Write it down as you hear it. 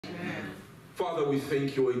Father, we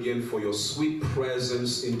thank you again for your sweet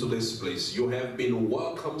presence into this place. You have been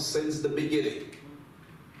welcome since the beginning.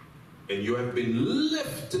 And you have been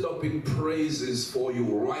lifted up in praises, for you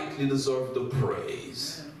rightly deserve the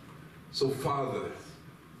praise. So, Father,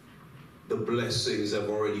 the blessings have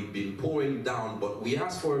already been pouring down, but we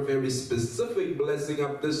ask for a very specific blessing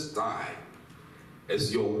at this time.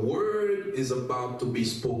 As your word is about to be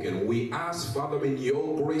spoken, we ask, Father, in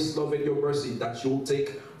your grace, love, and your mercy, that you'll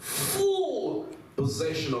take full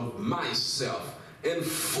possession of myself, and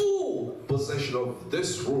full possession of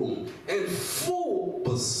this room, and full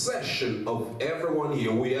possession of everyone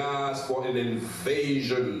here. We ask for an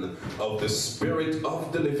invasion of the Spirit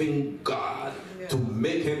of the living God, to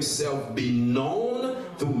make himself be known,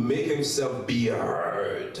 to make himself be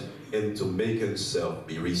heard, and to make himself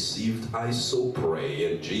be received. I so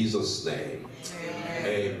pray in Jesus' name.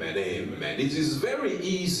 Amen. Amen. It is very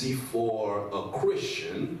easy for a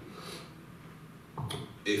Christian,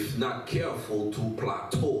 if not careful, to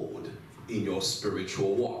plateau in your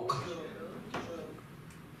spiritual walk.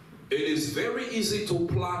 It is very easy to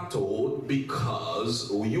plateau because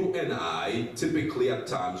you and I, typically at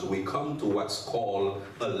times, we come to what's called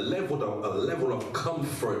a level of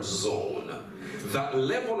comfort zone. That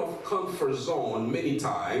level of comfort zone many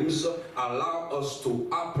times allow us to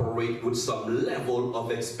operate with some level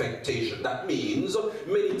of expectation. That means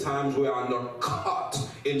many times we are not caught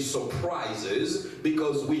in surprises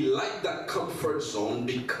because we like that comfort zone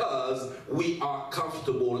because we are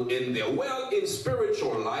comfortable in there. Well, in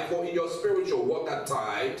spiritual life or in your spiritual walk at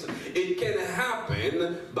times, it can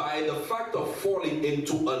happen by the fact of falling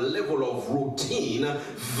into a level of routine.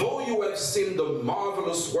 Though you have seen the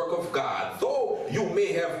marvelous work of God, though you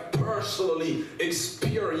may have personally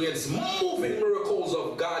experienced moving miracles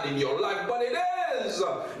of God in your life, but it is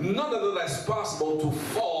nonetheless possible to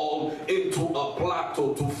fall into a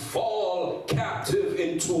plateau, to fall captive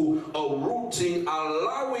into a routine,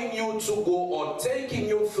 allowing you to go or taking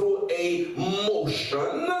you through a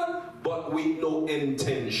motion, but with no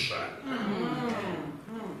intention.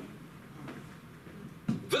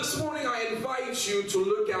 This morning I invite you to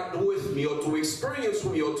look at with me, or to experience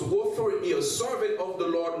with me, or to go through with me a servant of the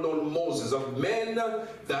Lord known Moses, a man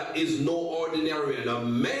that is no ordinary man, a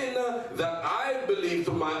man that I believe,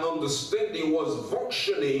 to my understanding, was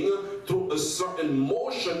functioning through a certain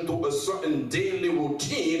motion, through a certain daily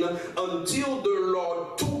routine, until the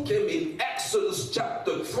Lord took him in Exodus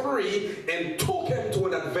chapter 3 and took him to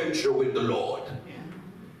an adventure with the Lord.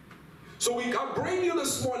 So we can bring you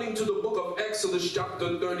this morning to the book of Exodus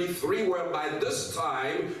chapter 33, where by this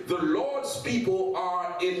time the Lord's people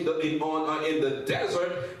are in the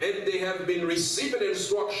desert, and they have been receiving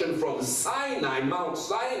instruction from Sinai, Mount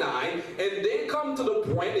Sinai, and they come to the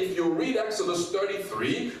point, if you read Exodus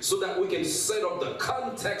 33, so that we can set up the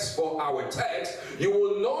context for our text, you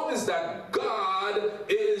will notice that God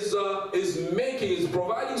is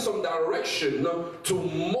providing some direction to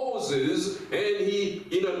Moses, and he,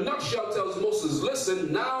 in a nutshell, tells Moses,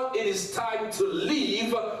 listen, now it is time to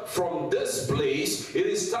leave from this place. It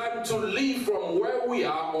is time to leave from where we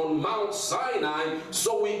are on Mount Sinai,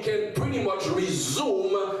 so we can pretty much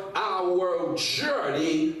resume our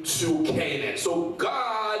journey to Canaan. So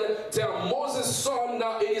God tells Moses, son,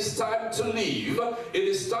 now it is time to leave. It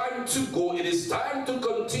is time to go. It is time to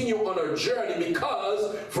continue on our journey,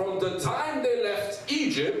 because from the time they left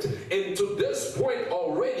Egypt and to this point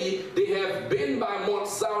already, they have been by Mount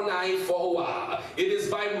Sinai for a while. It is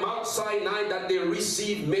by Mount Sinai that they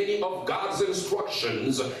received many of God's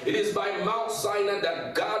instructions. It is by Mount Sinai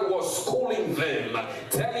that God was schooling them,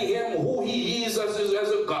 telling him who he is as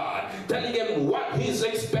a God, telling him what his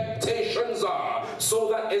expectations are, so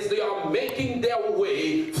that as they are making their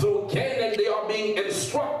way through Canaan, they are being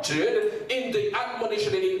instructed in the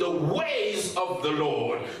admonition and in the ways of the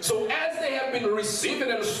Lord. So as they have been receiving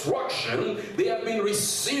instruction, they have been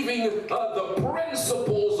receiving the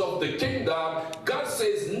principles of the kingdom. God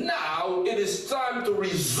says, now it is time to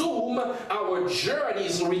resume our journey.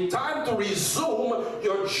 It's time to resume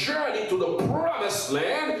your journey to the promised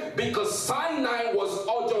land, because Sinai was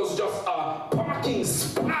just a parking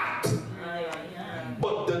spot,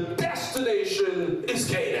 but the destination is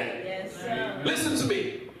Canaan. Yes, listen to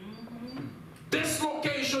me. This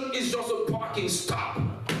location is just a parking stop.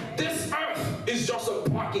 This earth is just a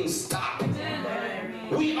parking stop.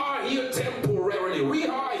 We are here temporarily. We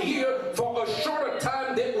are here for a shorter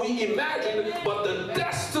time than we imagined, but the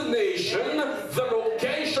destination, the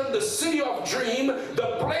location, the city of dream,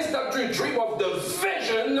 the place that we dream of, the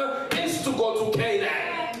vision is to go to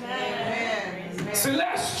Canaan. Amen.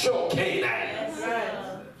 Celestial Canaan.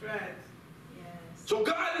 That's right. So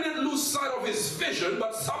God didn't lose sight sight of his vision,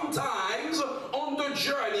 but sometimes on the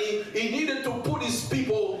journey, he needed to put his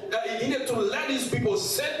people, he needed to let his people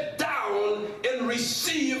sit down and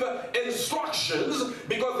receive instructions,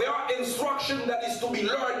 because there are instructions that is to be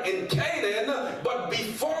learned in Canaan, but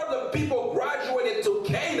before the people graduated to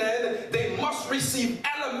Canaan, they must receive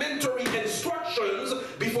elementary instructions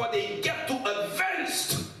before they get to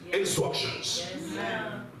advanced instructions.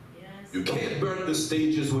 Yes. You can't burn the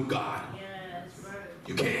stages with God.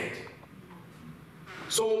 You can't.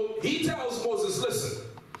 So he tells Moses, listen,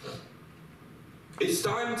 it's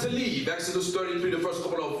time to leave. Exodus 33, the first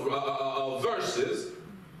couple of verses.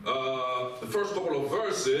 The first couple of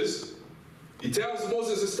verses, he tells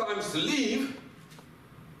Moses it's time to leave.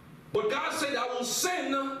 But God said, I will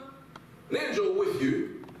send an angel with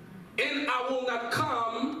you, and I will not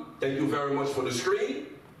come. Thank you very much for the screen.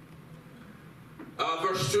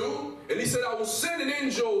 Verse 2, and he said, I will send an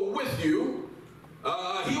angel with you.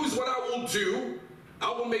 Here's what I will do. I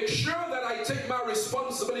will make sure that I take my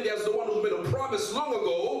responsibility as the one who made a promise long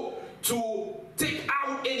ago to take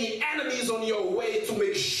out any enemies on your way, to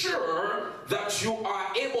make sure that you are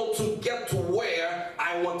able to get to where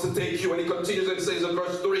I want to take you. And he continues and says in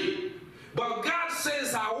verse 3, but God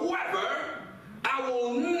says, however, I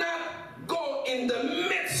will not go in the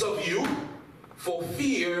midst of you for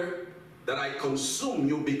fear that I consume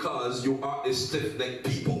you, because you are a stiff-necked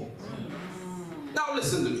people. Now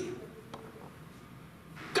listen to me.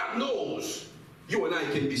 God knows you and I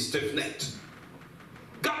can be stiff-necked.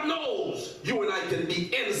 God knows you and I can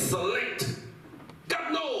be insolent.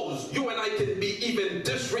 God knows you and I can be even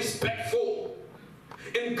disrespectful.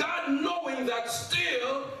 And God, knowing that,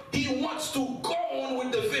 still he wants to go on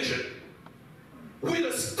with the vision. With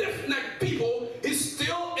the stiff-necked people, he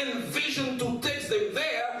still envisioned to take them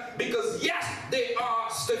there, because yes, they are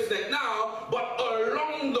stiff-necked now, but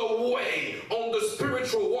along the way, on the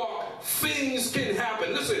spiritual walk, things can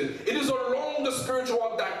happen. Listen, it is along the spiritual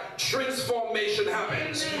walk that transformation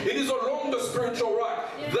happens. It is along the spiritual walk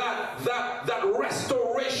that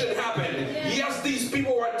restoration happened. Yes, these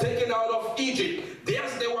people were taken out of Egypt.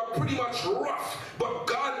 Yes, they were pretty much rough, but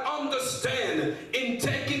God understands, in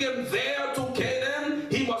taking them there to Canaan,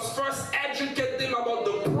 he must first educate them about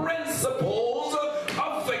the principles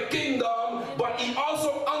of the kingdom, but he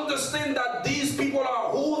also understands that these people are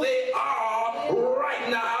who they are right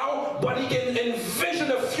now, but he can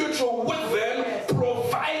envision a future with them,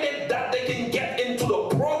 provided that they can get into the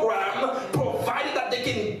program, provided that they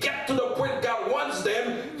can get to the point God wants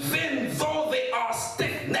them. Then though they are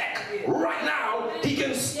stiff-necked right now, he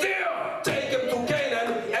can still take them to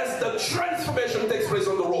Canaan as the transformation takes place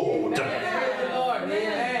on the road.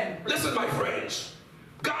 Listen, my friends,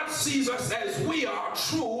 God sees us as we are,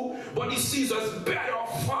 true, but he sees us better,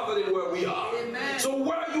 farther than where we are. Amen. So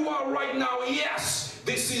where you are right now, yes,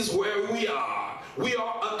 this is where we are. We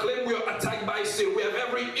are acclaimed, we are attacked by sin, we have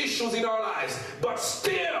every issues in our lives, but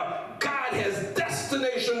still God has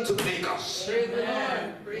destination to take us.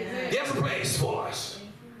 Amen. He has a place for us.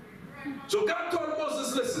 So God told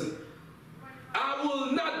Moses, listen, I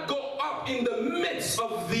will not go up in the midst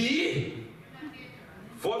of thee,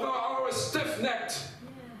 for thou art a stiff-necked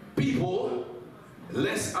people,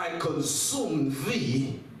 lest I consume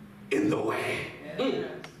thee in the way.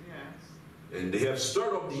 And they have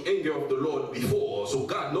stirred up the anger of the Lord before, so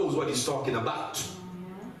God knows what he's talking about.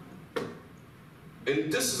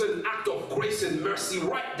 And this is an act of grace and mercy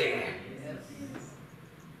right there.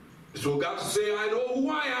 So God say, I know who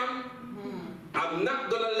I am. I'm not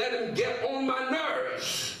going to let him get on my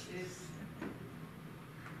nerves.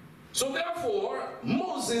 So therefore,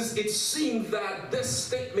 Moses, it seemed that this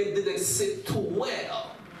statement didn't sit too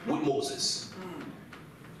well with Moses.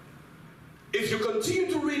 If you continue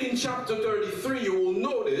to read in chapter 33, you will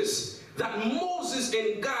notice that Moses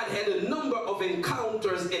and God had a number of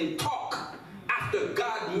encounters and talk after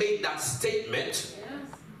God made that statement.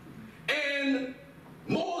 And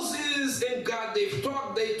Moses and God, they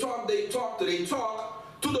talked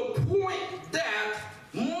to the point that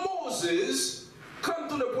Moses come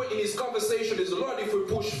to the point in his conversation is, Lord, if we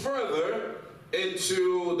push further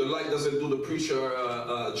into, the light doesn't do the preacher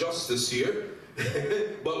justice here,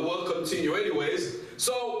 but we'll continue anyways.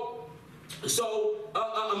 So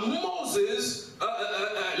Moses,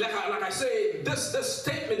 like I say, this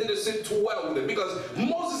statement didn't sit too well with him, because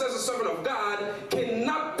Moses, as a servant of God,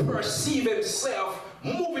 cannot perceive himself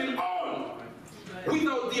moving on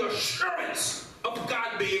without the assurance of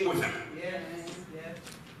God being with him.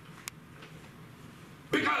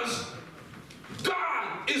 Because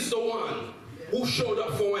God is the one who showed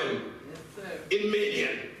up for him in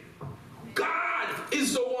Midian. God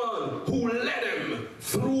is the one who led him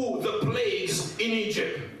through the plagues in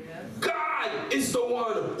Egypt. God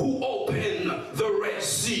who opened the Red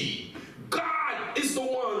Sea. God is the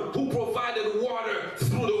one who provided water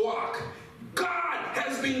through the rock. God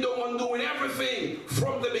has been the one doing everything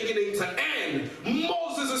from the beginning to end.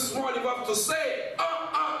 Moses is smart enough to say,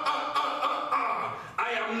 I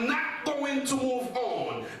am not going to move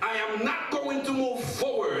on. I am not going to move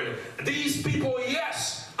forward. These people,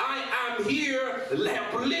 yes, I am here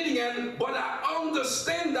leading in, but I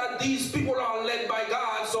understand that these people are led by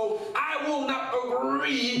God, so I will not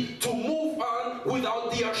agree to move on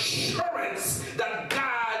without the assurance that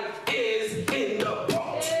God is in the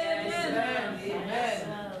boat.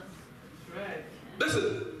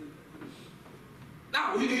 Listen,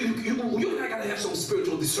 now you and I gotta have some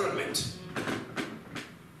spiritual discernment.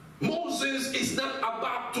 Moses is not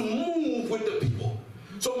about to move with the people.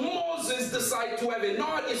 So Moses decided to have an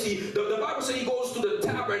audience. The Bible says he goes to the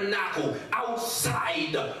tabernacle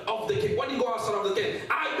outside of the camp. Why did he go outside of the camp?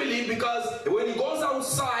 I believe because when he goes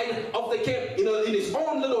outside of the camp in his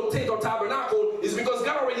own little tent or tabernacle, is because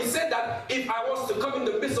God already said that if I was to come in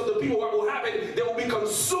the midst of the people, what will happen? They will be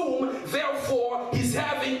consumed. Therefore, he's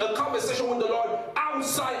having a conversation with the Lord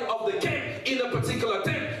outside of the camp in a particular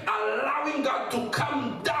tent, allowing God to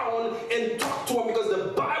come down and talk to him, because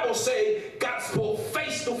the Bible says God spoke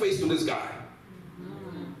face to face to this guy.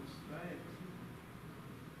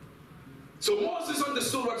 So Moses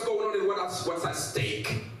understood what's going on and what's at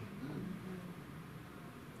stake.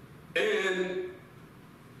 And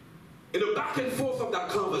in the back and forth of that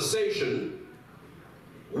conversation,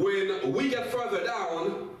 when we get further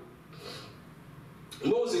down,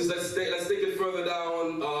 Moses, let's take it further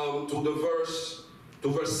down to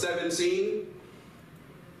verse 17.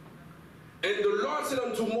 And the Lord said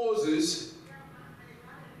unto Moses,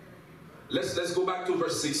 let's go back to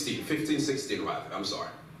verse 16, 15, 16, right? I'm sorry.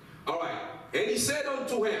 All right. And he said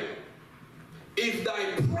unto him, if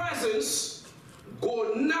thy presence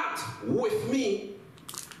go not with me,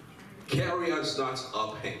 carry us not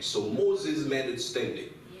up hence. So Moses made it standing.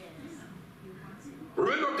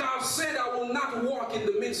 Remember, God said, I will not walk in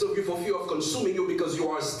the midst of you for fear of consuming you, because you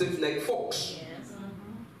are stiff-necked folks. Yes.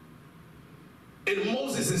 And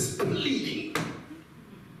Moses is pleading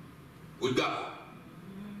with God.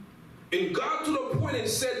 And God to the point and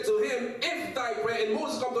said to him, if thy presence, and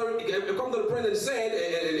Moses come to the point and said,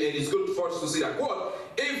 and it's good for us to see that quote,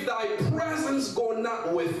 if thy presence go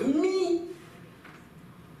not with me,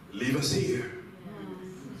 leave us here.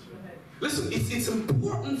 Listen, it's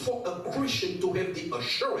important for a Christian to have the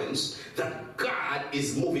assurance that God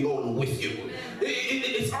is moving on with you.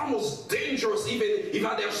 It's almost dangerous, even if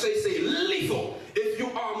I dare say lethal, if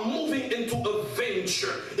you are moving into a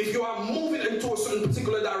venture, if you are moving into a certain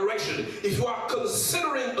particular direction, if you are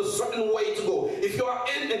considering a certain way to go, if you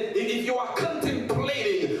are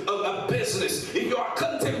contemplating a business, if you are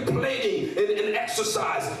contemplating an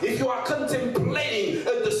exercise, if you are contemplating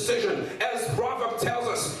a decision, as Proverbs tells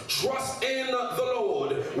us, trust in the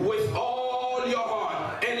Lord with all your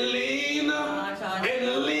heart and lean not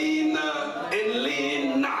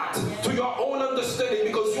to your own understanding,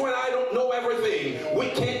 because you and I don't know everything. We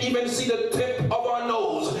can't even see the tip of our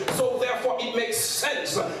nose. So therefore it makes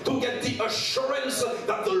sense to get the assurance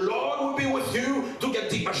that the Lord will be with you, to get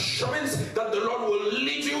the assurance that the Lord will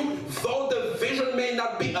lead you, though the vision may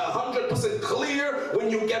not be 100% clear. When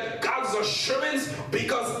you get God's assurance,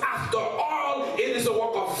 because after all it is a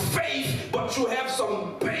work of faith, but you have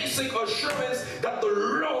some basic assurance that the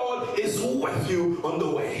Lord is with you on the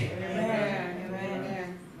way. Amen.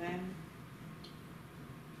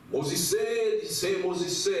 Moses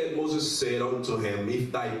said unto him,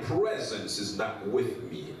 if thy presence is not with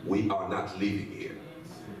me, we are not living here.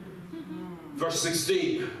 Verse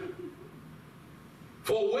 16.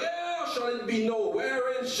 For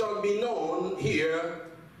wherein shall be known here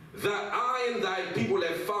that I and thy people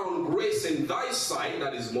have found grace in thy sight,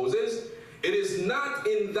 that is Moses, it is not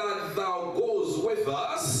in that thou goes with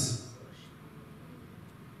us.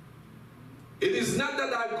 It is not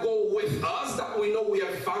that I go with us that we know we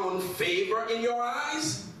have found favor in your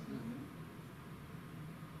eyes.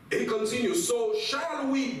 It continues, so shall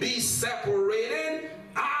we be separated,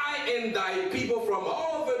 I and thy people, from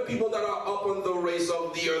all the people that are upon the race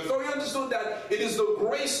of the earth. So he understood that it is the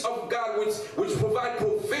grace of God which provide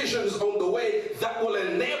provisions on the way that will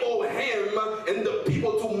enable him and the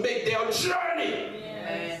people to make their journey.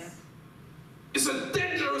 Yes. It's a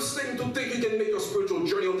dangerous thing to think you can make your spiritual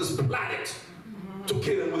journey on this planet to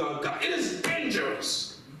Canaan without God. It is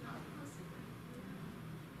dangerous.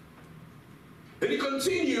 And he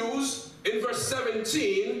continues in verse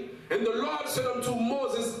 17, and the Lord said unto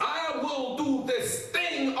Moses, I will do this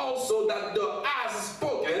thing also that thou hast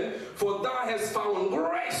spoken, for thou hast found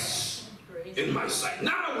grace in my sight.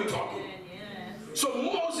 Now we're talking. So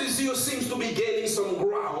Moses here seems to be gaining some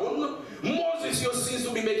ground. Moses here seems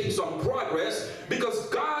to be making some progress, because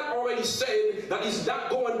God already said that he's not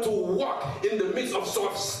going to walk in the midst of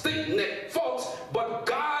sort of stiff-necked folks, but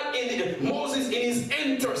God Moses in his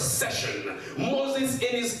intercession, Moses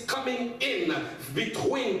in his coming in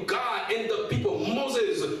between God and the people,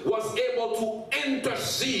 Moses was able to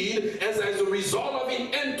intercede, as a result of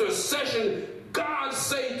an intercession, God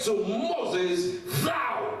said to Moses,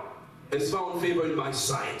 thou hast found favor in my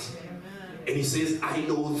sight. Amen. And he says, I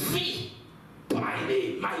know thee by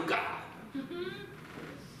name, my God.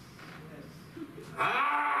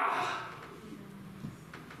 Ah!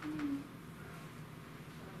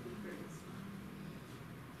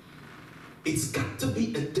 It's got to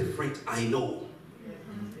be a different I know.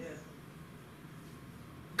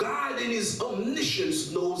 God in his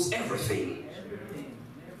omniscience knows everything.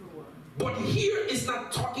 But here it's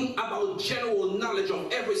not talking about general knowledge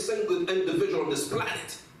of every single individual on this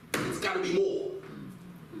planet. It's got to be more.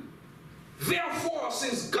 Therefore,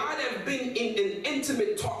 since God had been in an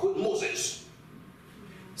intimate talk with Moses,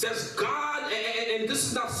 says God, and this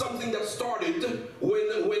is not something that started when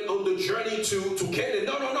on the journey to Canaan.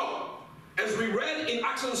 No, no, no. As we read in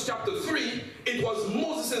Exodus chapter 3, it was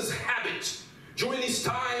Moses' habit during his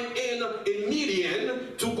time in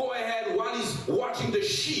Midian to go ahead while he's watching the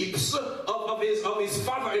sheep of his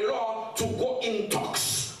father-in-law to go in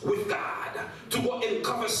talks with God, to go in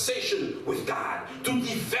conversation with God, to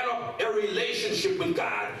develop a relationship with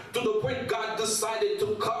God, to the point God decided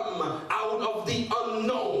to come out of the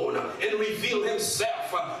unknown and reveal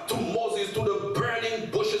himself to Moses, to the burning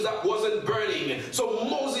bushes that wasn't burning. So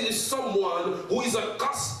Moses is someone who is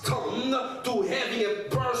accustomed to having a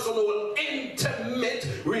personal, intimate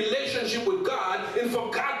relationship with God, and for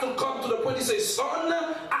God to come to the point he says, son,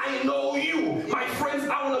 I know you. My friends,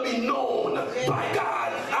 I want to be known by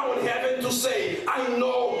God. I want heaven to say, I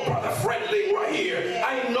know Brother Fredling right here.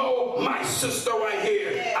 I know my sister right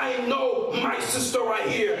here. I know my sister right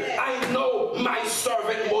here. I know my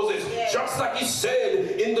servant Moses. Just like he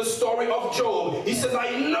said in the story of Job. He says,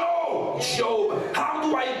 I know Job. How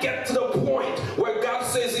do I get to the point where God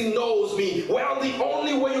says he knows me? Well, the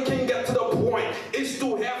only way you can get to the point is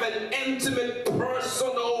to have an intimate,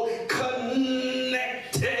 personal,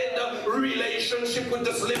 connected relationship with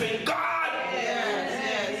this living God.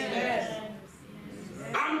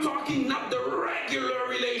 I'm talking not the regular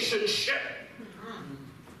relationship.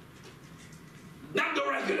 Not the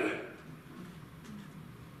regular.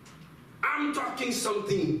 I'm talking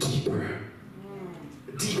something deeper.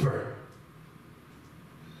 Deeper.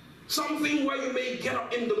 Something where you may get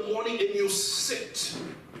up in the morning and you sit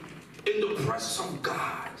in the presence of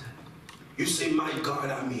God. You say, my God,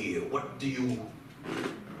 I'm here. What do you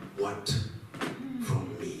want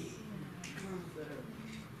from me?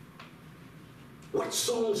 What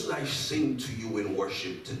songs I sing to you in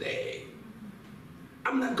worship today?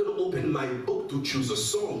 I'm not going to open my book to choose a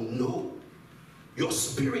song. No. Your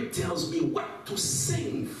spirit tells me what to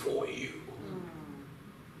sing for you.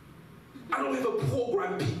 I don't have a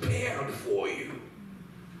program prepared for you.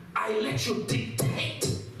 I let you dictate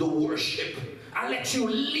the worship. I let you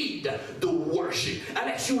lead the worship. I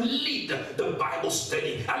let you lead the Bible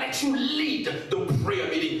study. I let you lead the prayer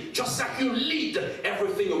meeting. Just like you lead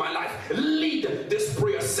everything in my life. Lead this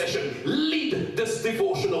prayer session. Lead this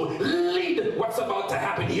devotional. Lead what's about to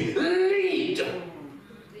happen here. Lead.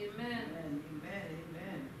 Amen.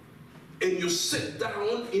 And you sit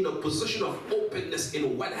down in a position of openness,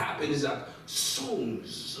 and what happens is that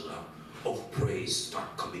songs of praise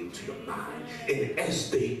start coming to your mind, and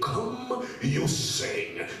as they come, you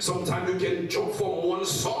sing. Sometimes you can jump from one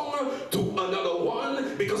song to another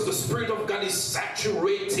one because the Spirit of God is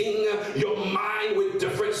saturating your mind with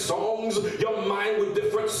different songs, your mind with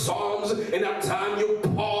different psalms, and at times you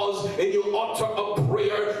pause and you utter a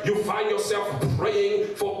prayer. You find yourself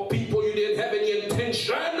praying for people you didn't have any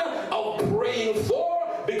intention of praying for,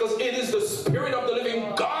 because it is the Spirit of the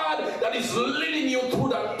living God that is leading you through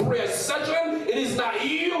that prayer session. It is not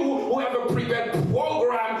you who have a prepared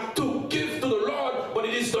program to give to the Lord, but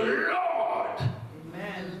it is the Lord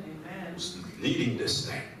who's leading this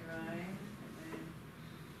thing.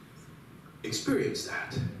 Experience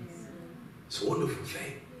that. It's a wonderful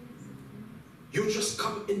thing. You just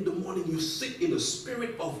come in the morning, you sit in a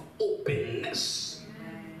spirit of openness.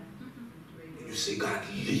 And you say, God,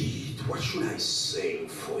 lead. What should I sing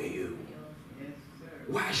for you?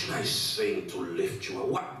 Why should I sing to lift you up?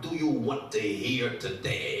 What do you want to hear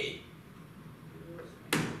today?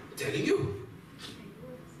 I'm telling you.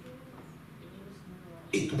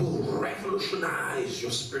 it will revolutionize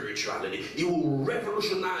your spirituality. It will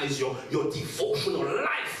revolutionize your devotional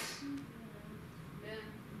life.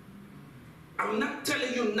 I'm not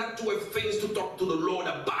telling you not to have things to talk to the Lord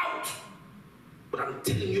about, but I'm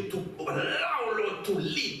telling you to allow Lord to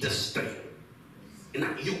lead this thing. And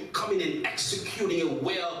not you coming and executing a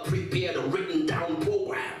well-prepared, written down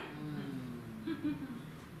program.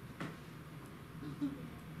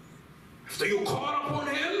 After you call upon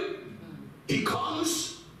him, he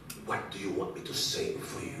comes. What do you want me to say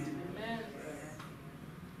for you?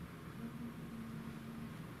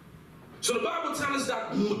 So the Bible tells us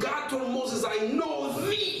that God told Moses, I know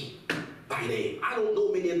thee by name. I don't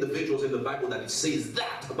know many individuals in the Bible that it says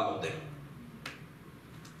that about them.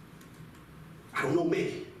 I don't know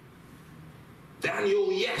many.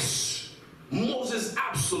 Daniel, yes. Moses,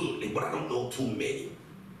 absolutely. But I don't know too many.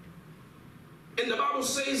 And the Bible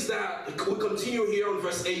says that, we continue here on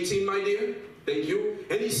verse 18, my dear. Thank you.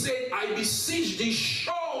 And he said, I beseech thee,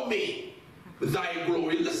 show me thy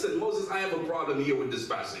glory. Listen, Moses, I have a problem here with this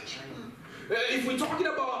passage. If we're talking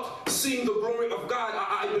about seeing the glory of God,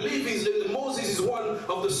 I believe Moses is one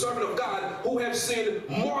of the servants of God who have seen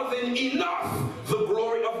more than enough the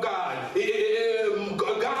glory of God.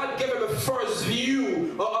 God gave him a first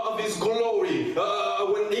view of his glory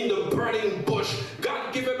when in the burning bush.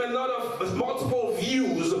 God gave him multiple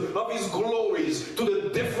views of his glories to the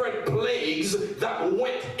different plagues that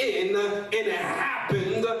went in and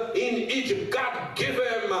happened in Egypt. God gave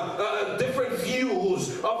him different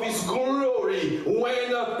views of his glory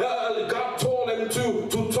when God told him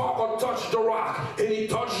to talk or touch the rock, and he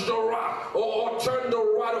touched the rock or turned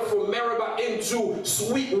the water from Meribah into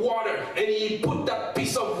sweet water, and he put that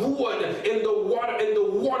piece of wood in the water, and the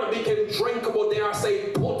water became drinkable. There I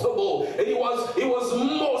say potable. And it was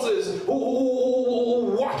Moses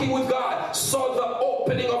who walking with God saw the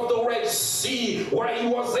opening of the Red Sea, where he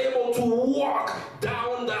was able to walk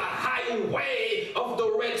down the highway of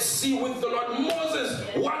the Red Sea with the Lord. Moses,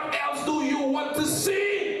 what else do you want to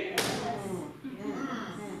see?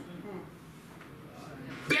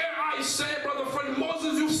 There I say, brother friend,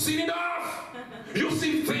 Moses, you've seen enough. You've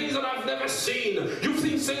seen things that I've never seen. You've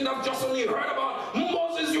seen things I've just only heard about.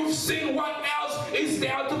 Moses, you've seen. What else is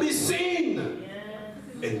there to be seen?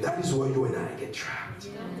 And that is where you and I get trapped.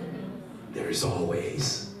 There is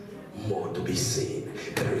always more to be seen.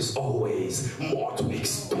 There is always more to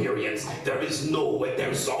experience. There is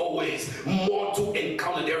always more to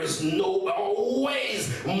encounter. There is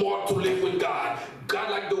always more to live with God.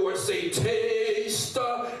 God, like the word say, taste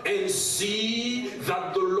and see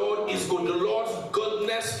that the Lord is good. The Lord's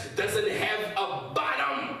goodness doesn't have a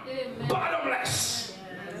bottom. Amen. Bottomless.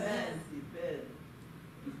 Amen.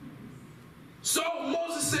 So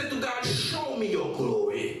Moses said to God, show me your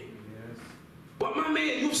glory. But my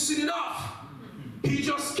man, you've seen enough. He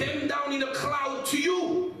just came down in a cloud to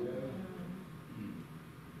you.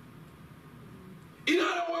 In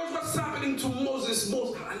other words, what's happening to Moses?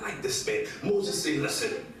 I like this man. Moses said,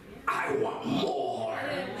 listen, I want more.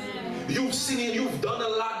 You've seen it, you've done a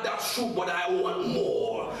lot, that's true, but I want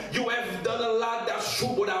more. You have done a lot, that's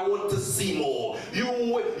true, but I want to see more.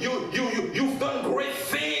 You've done great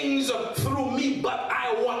things through me, but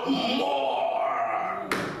I want more.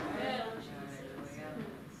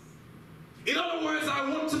 In other words, I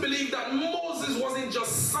want to believe that Moses wasn't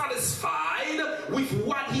just satisfied with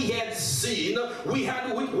what he had seen,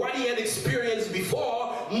 with what he had experienced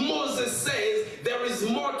before. Moses says, there is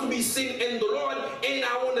more to be seen in the Lord, and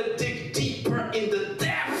I want to dig deeper in the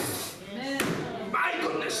depth, my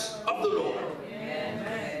goodness, of the Lord.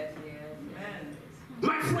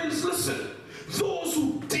 My friends, listen. Those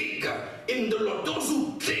who dig in the Lord, those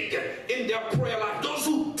who dig in their prayer life, those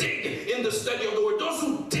who dig in the study of the word, those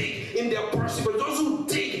who dig in their pursuit, those who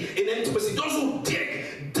dig in intimacy, those who dig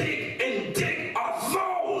are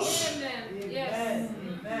those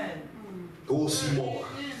who will see more.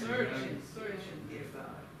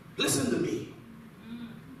 Listen to me.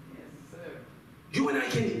 You and I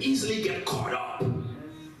can easily get caught up.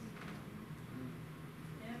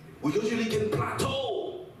 We usually can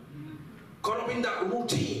plateau, caught up in that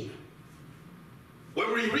routine,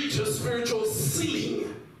 where we reach a spiritual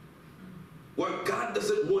ceiling, where God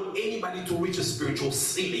doesn't want anybody to reach a spiritual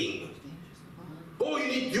ceiling. Oh,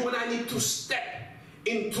 you and I need to step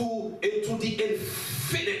into the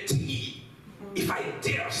infinity, if I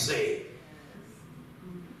dare say,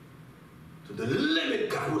 to the limit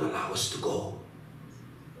God would allow us to go.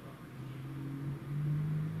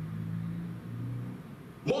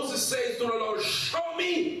 Moses says to the Lord, show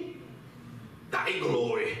me thy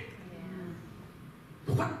glory.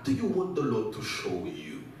 What do you want the Lord to show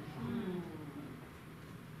you?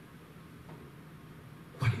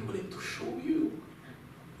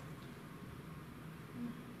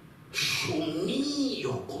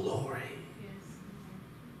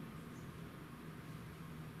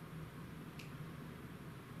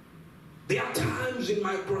 There are times in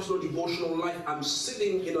my personal devotional life I'm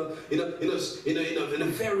sitting in a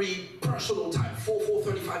very personal time,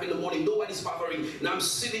 4:35 in the morning, nobody's bothering, and I'm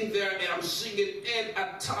sitting there and I'm singing, and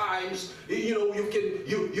at times,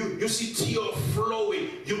 you see tears flowing,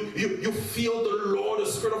 you feel the Lord, the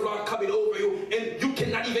Spirit of God coming over you, and you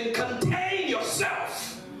cannot even contain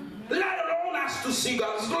yourself, let alone ask to see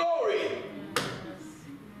God's glory.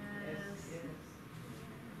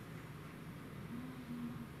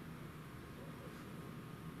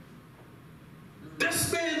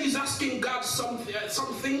 This man is asking God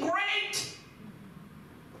something great.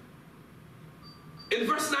 In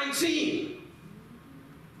verse 19,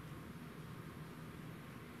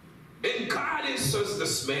 and God answers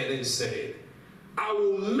this man and said, I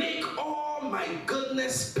will make all my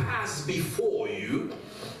goodness pass before you.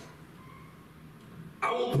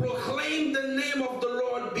 I will proclaim the name of the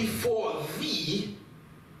Lord before thee,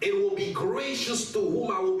 and will be gracious to whom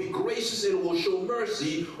I will be gracious, and will show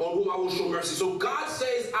mercy on whom I will show mercy. So God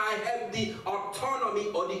says, I have the autonomy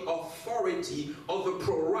or the authority or the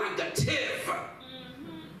prerogative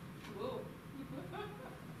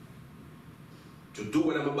to do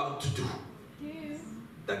what I'm about to do.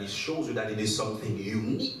 That it shows you that it is something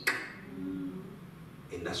unique.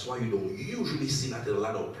 And that's why you don't usually see that in a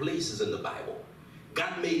lot of places in the Bible.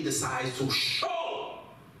 God may decide to show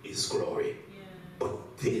his glory.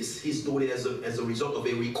 But this he's doing it as a result of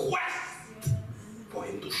a request for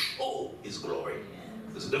him to show his glory.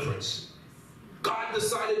 There's a difference. God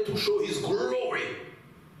decided to show his glory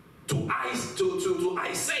to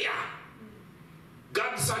Isaiah.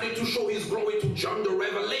 God decided to show his glory to John the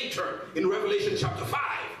Revelator in Revelation chapter 5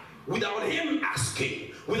 without him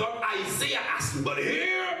asking, without Isaiah asking. But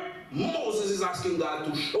here, Moses is asking God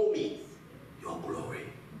to show me your glory.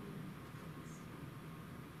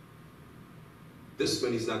 This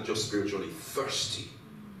man is not just spiritually thirsty.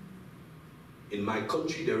 In my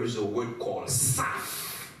country, there is a word called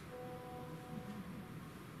saf.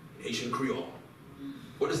 Haitian Creole.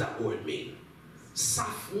 What does that word mean?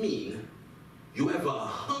 Saf mean you have a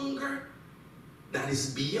hunger that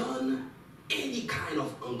is beyond any kind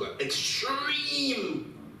of hunger.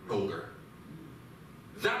 Extreme hunger.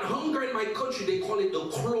 That hunger in my country, they call it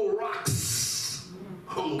the Clorox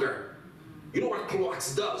hunger. You know what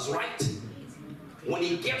Clorox does, right? When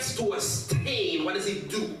it gets to a stain, what does it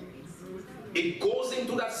do? It goes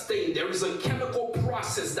into that stain. There is a chemical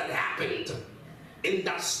process that happened, and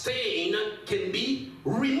that stain can be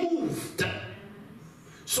removed.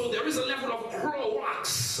 So there is a level of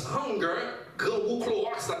Clorox hunger,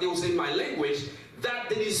 Clorox that they will say in my language,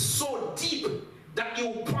 that it is so deep that you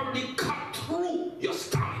will probably cut through your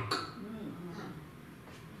stomach.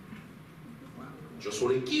 Just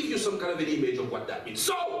want to give you some kind of an image of what that means.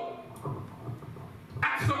 So,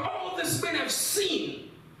 after all this man have seen,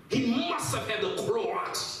 he must have had the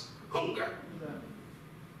Clorox hunger.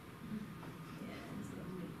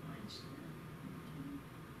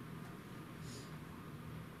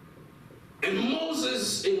 And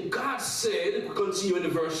Moses and God said, we continue in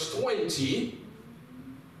verse 20,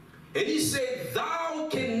 and he said, thou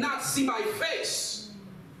cannot see my face,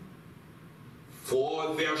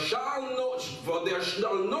 for there shall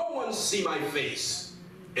no one see my face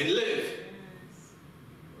and live.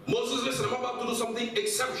 Moses, listen, I'm about to do something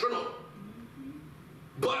exceptional.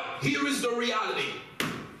 But here is the reality.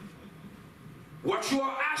 What you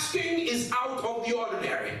are asking is out of the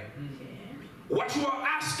ordinary. What you are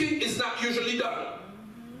asking is not usually done.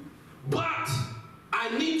 But I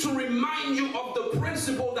need to remind you of the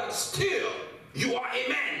principle that still you are a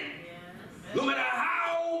man. No matter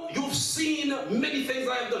how you've seen many things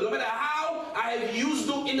I have done, no matter how I have used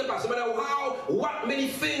you in the past, no matter what many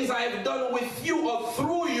things I have done with you or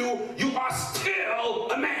through you, you are still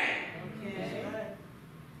a man. Okay.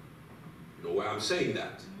 You know why I'm saying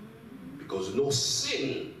that? Because no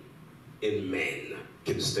sin in men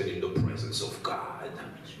can stand in the presence of God.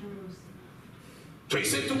 So he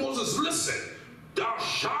said to Moses, listen, thou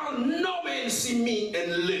shalt no man see me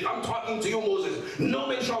and live. I'm talking to you, Moses. No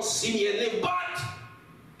man shall see me and live. But,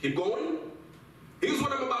 keep going. Here's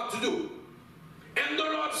what I'm about to do. And the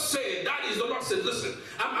Lord said, the Lord said, listen,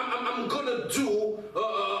 I'm going to do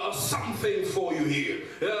something for you here.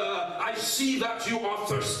 I see that you are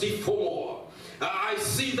thirsty for more. I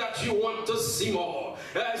see that you want to see more.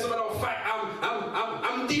 As a matter of fact,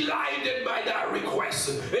 I'm delighted by that request.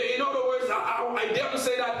 In other words, I dare to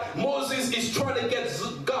say that Moses is trying to get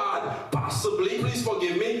God, possibly, please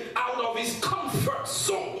forgive me, out of his comfort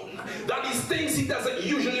zone. That is things he doesn't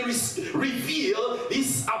usually reveal.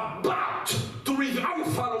 He's about to reveal. Are you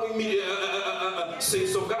following me,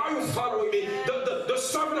 saints of God? Are you following me? The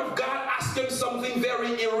servant of God asked asked him something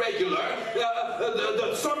very irregular.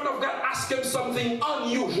 The servant of God asked him something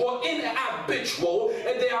unusual, inhabitual,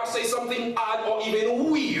 and they are say something odd or even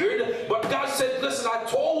weird. But God said, listen, I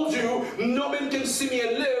told you, no man can see me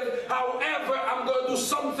and live. However, I'm going to do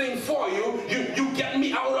something for you. You get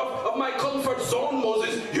me out of my comfort zone,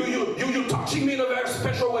 Moses. You touching me in a very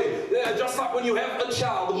special way. Just like when you have a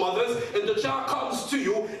child, mothers, and the child comes to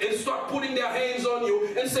you and start putting their hands on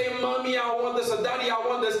you and say, Mommy, I want this, or Daddy, I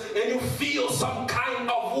want this, and you feel some kind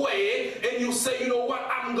of way, and you say, you know what,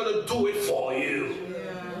 I'm going to do it for you.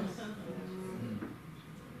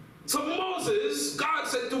 So Moses, God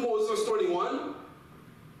said to Moses, verse 21,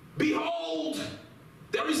 behold,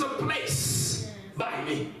 there is a place by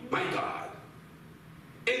me, my God,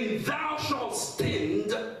 and thou shalt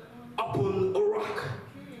stand upon a rock.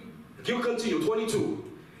 You continue, 22.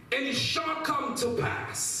 And it shall come to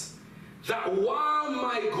pass that while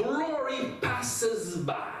my glory passes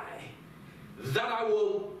by, that I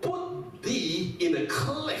will put thee in a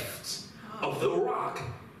cleft of the rock,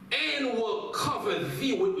 and will cover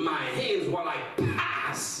thee with my hands while I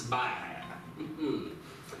pass by.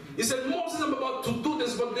 He said, Moses, I'm about to do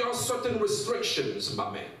this, but there are certain restrictions, my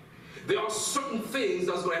man. There are certain things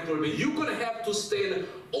that's going to have to happen. You're going to have to stand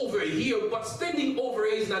over here, but standing over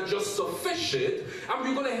here is not just sufficient.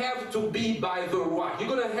 You're going to have to be by the rock. You're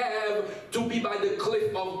going to have to be by the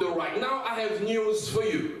cliff of the rock. Now I have news for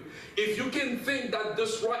you. If you can think that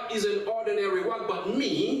this rock is an ordinary rock, but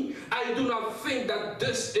me, I do not think that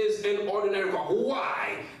this is an ordinary rock.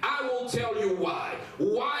 Why? I will tell you why.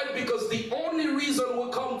 Why? Because the only reason we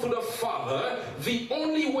come to the Father, the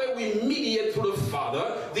only way we mediate to the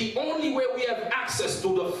Father, the only way we have access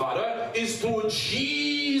to the Father is through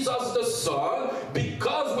Jesus the Son,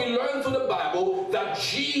 because we learn through the Bible that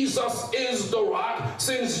Jesus is the rock.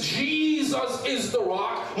 Since Jesus is the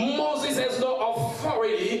rock, Moses has no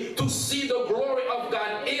authority to see the glory of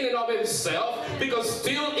God in and of himself, because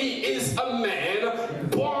still he is a man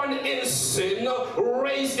born in sin,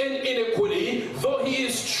 raised in iniquity. Though he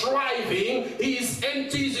is striving, he is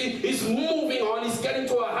empty, he's moving on, he's getting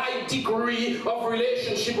to a high degree of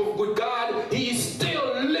relationship with God, he is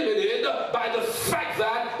still limited by the fact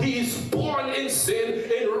that he is born in sin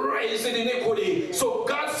and raised in iniquity. So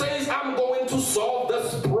God says, I'm going to solve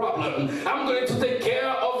this problem. I'm going to take care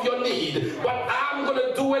of your need, but I'm going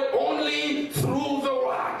to do it only through the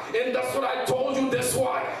rock. And that's what I told you. This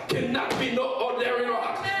rock cannot be no ordinary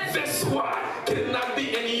rock. This rock cannot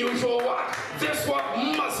be any usual rock. This rock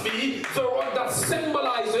must be the rock that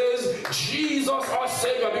symbolizes Jesus our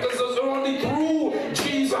Savior, because it's only through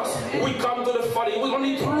Jesus we come to the Father. It was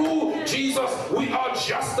only through Jesus we are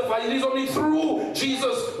justified. It is only through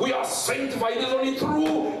Jesus we are sanctified. It is only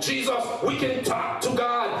through Jesus we can talk to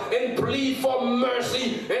God and plead for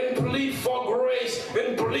mercy and plead for grace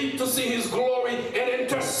and plead to see his glory and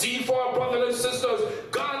intercede for our brothers and sisters.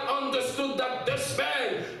 God understood that this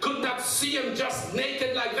man could not see him just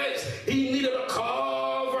naked like this. He needed a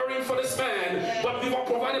covering for this man. But before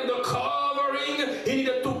providing the covering, he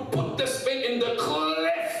needed to put this man in the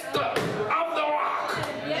cleft of the rock.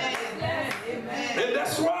 And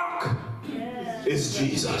this rock is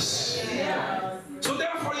Jesus. So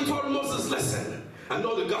therefore he told Moses, listen, I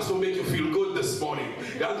know the gospel will make you feel good this morning.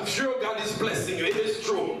 I'm sure God is blessing you. It is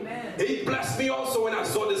true. Amen. He blessed me also when I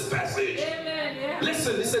saw this passage. Amen, yeah.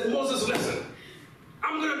 Listen, he said, Moses, listen,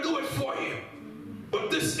 I'm going to do it for you. But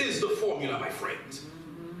this is the formula, my friend.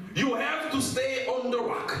 You have to stay on the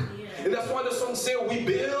rock. And that's why the song says, we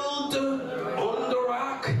build on the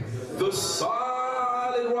rock, the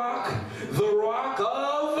solid rock, the rock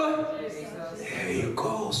of... There you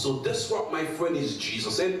go. So this rock, my friend, is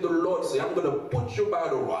Jesus. And the Lord said, I'm going to put you by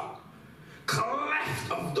the rock,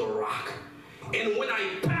 cleft of the rock. And when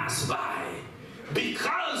I pass by,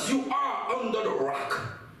 because you are under the rock,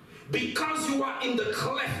 because you are in the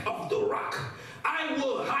cleft of the rock, I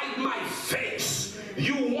will hide my face.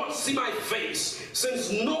 You won't see my face.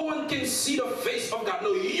 Since no one can see the face of God,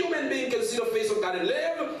 no human being can see the face of God and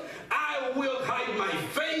live, I will hide my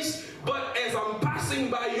face. But as I'm passing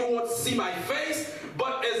by, you won't see my face.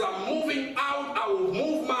 But as I'm moving out, I will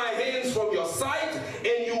move my hands from your sight,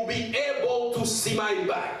 and you'll be able to see my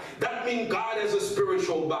back. That means God has a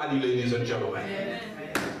spiritual body, ladies and gentlemen. Amen.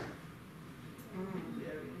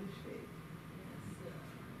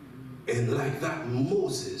 And like that,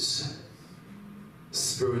 Moses'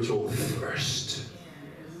 spiritual thirst,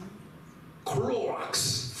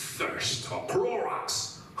 Clorox thirst, or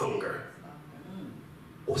Clorox hunger,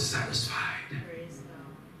 was satisfied.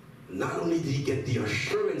 Not only did he get the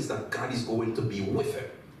assurance that God is going to be with him,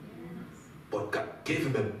 but God gave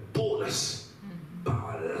him a bonus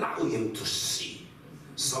by allowing him to see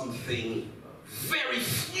something very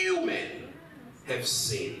few men have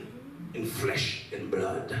seen in flesh and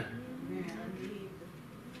blood.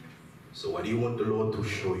 So what do you want the Lord to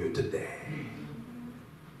show you today?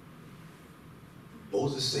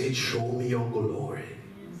 Moses said, show me your glory.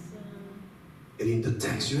 And in the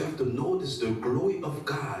text, you have to notice the glory of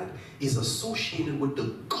God is associated with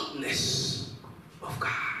the goodness of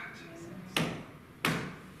God.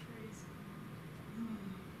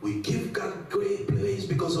 We give God great praise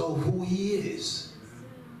because of who he is.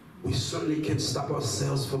 We certainly can't stop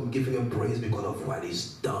ourselves from giving him praise because of what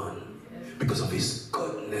he's done. Because of his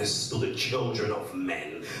goodness to the children of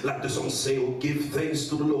men. Like the song say, oh, give thanks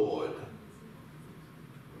to the Lord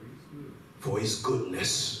for his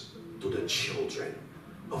goodness to the children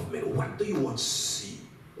of men. What do you want to see?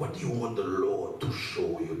 What do you want the Lord to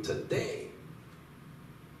show you today?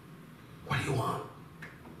 What do you want?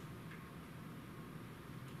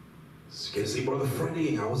 So you can say, Brother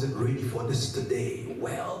Fredling, I wasn't ready for this today.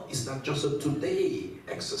 Well, it's not just a today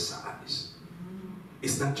exercise.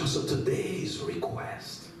 It's not just a today's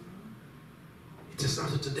request. It is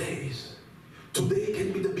not a today's. Today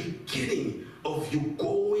can be the beginning of you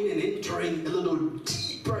going and entering a little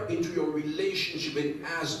deeper into your relationship and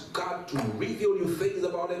ask God to reveal you things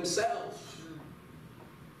about himself.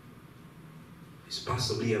 It's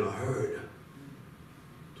possibly in a herd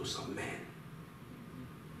to some men.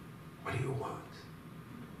 What do you want?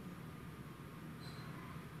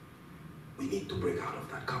 We need to break out of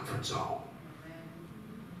that comfort zone.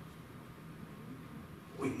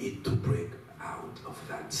 We need to break out of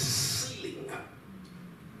that ceiling.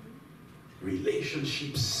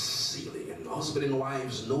 Relationship ceiling. And husband and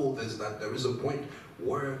wives know this, that there is a point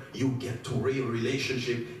where you get to real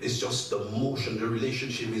relationship. It's just the motion. The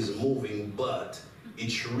relationship is moving, but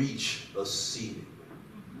it's reached a ceiling.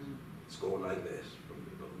 It's going like this.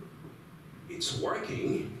 It's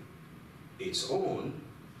working. It's on.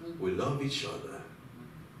 We love each other.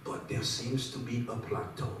 But there seems to be a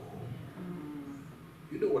plateau.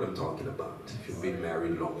 You know what I'm talking about if you've been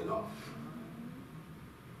married long enough.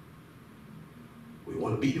 We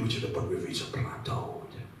want to be with each other, but we've reached a plateau.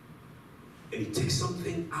 And it takes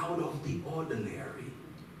something out of the ordinary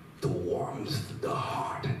to warm the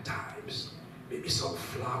heart at times. Maybe some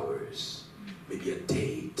flowers, maybe a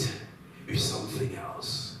date, maybe something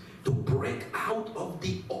else. To break out of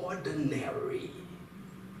the ordinary.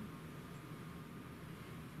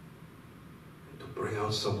 And to bring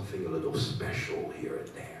out something a little special here and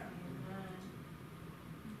there.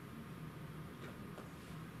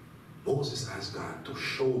 Moses asked God to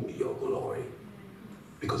show me your glory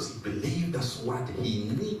because he believed that's what he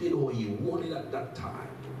needed or he wanted at that time.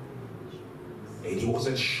 And he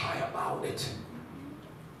wasn't shy about it.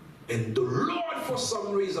 And the Lord, for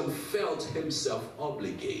some reason, felt himself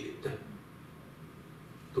obligated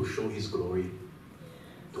to show his glory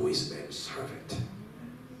to his manservant.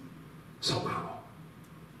 Somehow.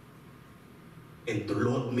 And the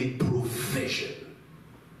Lord made provision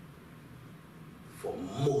for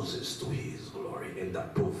Moses to his glory. And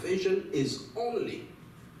that provision is only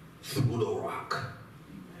through the rock.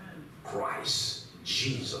 Christ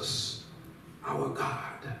Jesus, our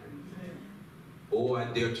God. Oh, I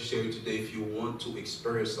dare to share you today, if you want to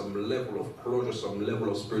experience some level of closure, some level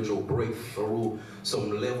of spiritual breakthrough,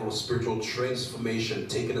 some level of spiritual transformation,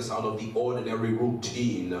 taking us out of the ordinary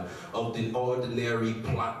routine, of the ordinary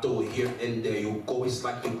plateau here and there. You go, it's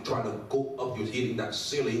like you're trying to go up, you're hitting that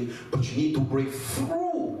ceiling, but you need to break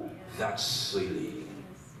through that ceiling.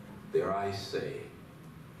 Dare I say,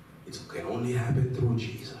 it can only happen through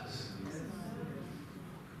Jesus.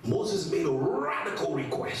 Moses made a radical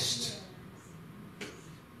request.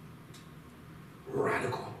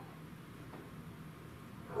 Radical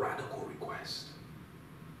request.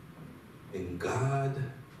 And God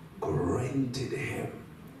granted him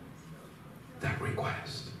that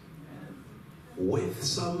request. With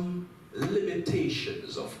some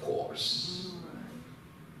limitations, of course.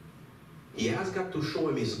 He asked God to show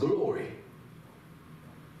him his glory.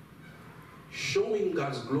 Showing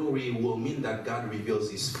God's glory will mean that God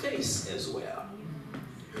reveals his face as well.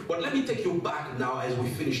 But let me take you back now as we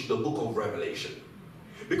finish the book of Revelation.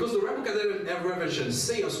 Because the book of Revelation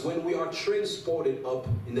says when we are transported up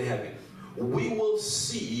in the heaven, we will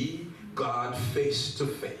see God face to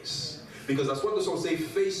face. Because that's what the song says,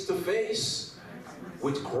 face to face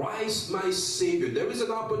with Christ my Savior. There is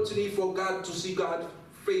an opportunity for God to see God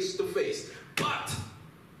face to face. But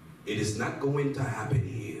it is not going to happen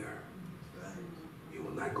here. It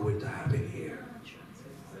will not going to happen here.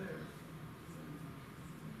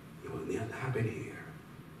 It will not happen here.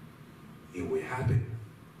 It will happen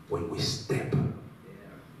when we step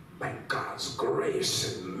by God's grace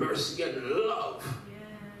grace and mercy and love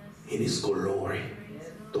in his glory.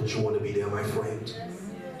 Don't you want to be there, my friend?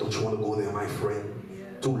 Don't you want to go there, my friend?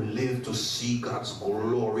 To live, to see God's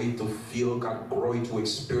glory, to feel God's glory, to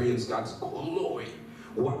experience God's glory.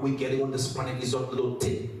 What we're getting on this planet is just little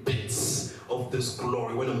tidbits of this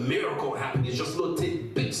glory. When a miracle happens, it's just little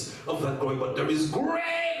tidbits of that glory. But there is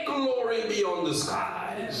great glory beyond the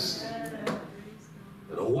skies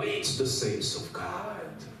that awaits the saints of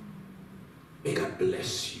God. May God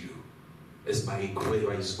bless you, as by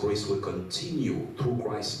His grace will continue through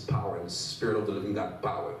Christ's power and Spirit of the living God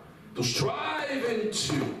power to strive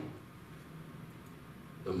into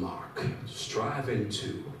the mark, to strive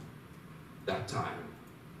into that time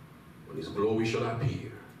when His glory shall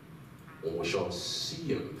appear, when we shall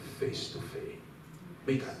see Him face to face.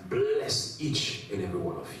 May God bless each and every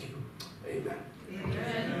one of you. Amen.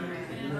 Amen.